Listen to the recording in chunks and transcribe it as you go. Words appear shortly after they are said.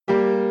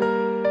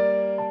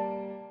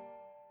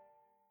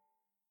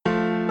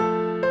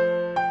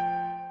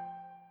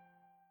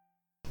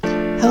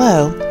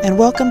Hello, and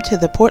welcome to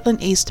the Portland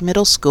East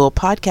Middle School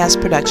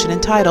podcast production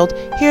entitled,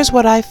 Here's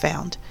What I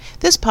Found.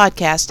 This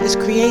podcast is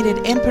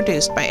created and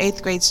produced by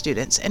 8th grade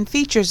students and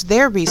features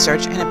their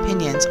research and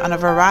opinions on a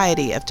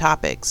variety of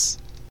topics.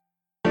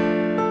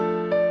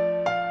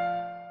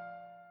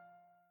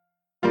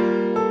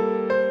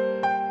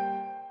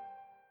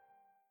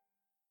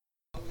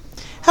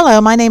 Hello,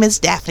 my name is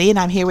Daphne, and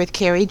I'm here with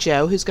Carrie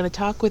Jo, who's going to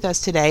talk with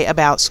us today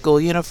about school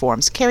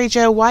uniforms. Carrie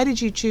Jo, why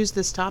did you choose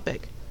this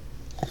topic?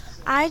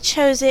 I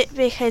chose it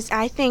because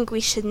I think we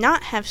should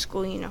not have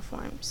school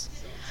uniforms.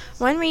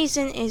 One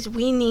reason is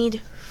we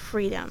need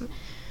freedom.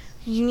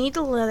 You need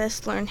to let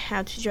us learn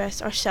how to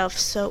dress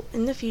ourselves so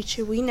in the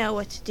future we know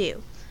what to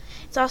do.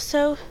 It's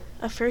also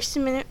a First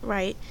Amendment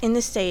right in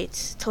the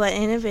states to let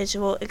an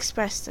individual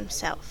express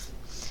themselves.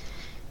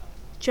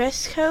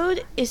 Dress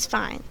code is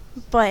fine,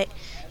 but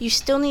you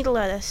still need to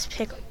let us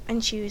pick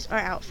and choose our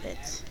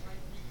outfits.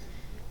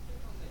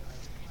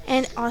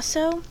 And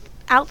also,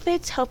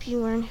 outfits help you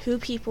learn who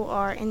people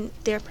are and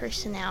their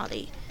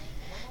personality.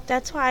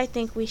 That's why I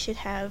think we should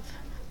have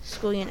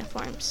school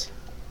uniforms.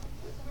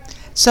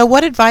 So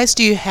what advice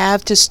do you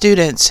have to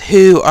students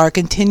who are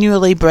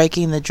continually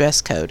breaking the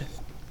dress code?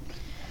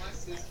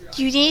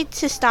 You need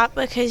to stop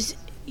because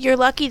you're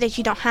lucky that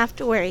you don't have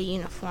to wear a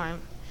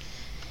uniform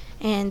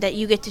and that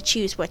you get to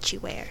choose what you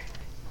wear.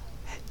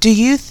 Do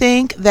you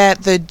think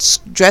that the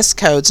dress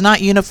codes,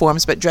 not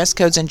uniforms, but dress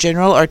codes in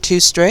general, are too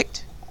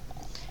strict?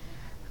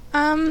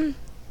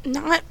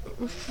 Not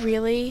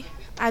really.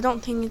 I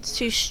don't think it's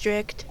too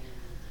strict.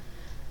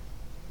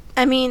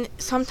 I mean,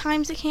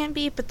 sometimes it can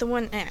be, but the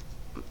one at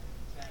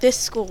this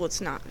school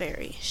is not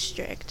very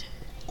strict.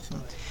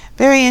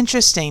 Very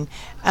interesting.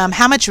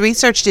 How much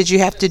research did you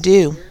have to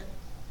do?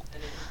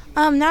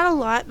 Not a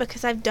lot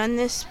because I've done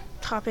this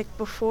topic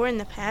before in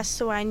the past,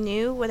 so I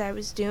knew what I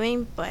was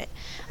doing, but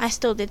I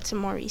still did some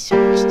more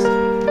research.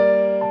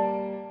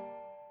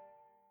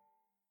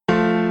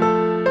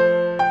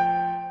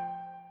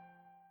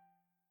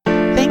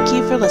 Thank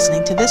you for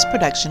listening to this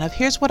production of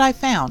Here's What I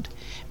Found.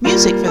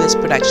 Music for this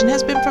production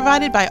has been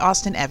provided by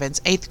Austin Evans,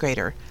 8th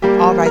grader.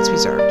 All rights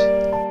reserved.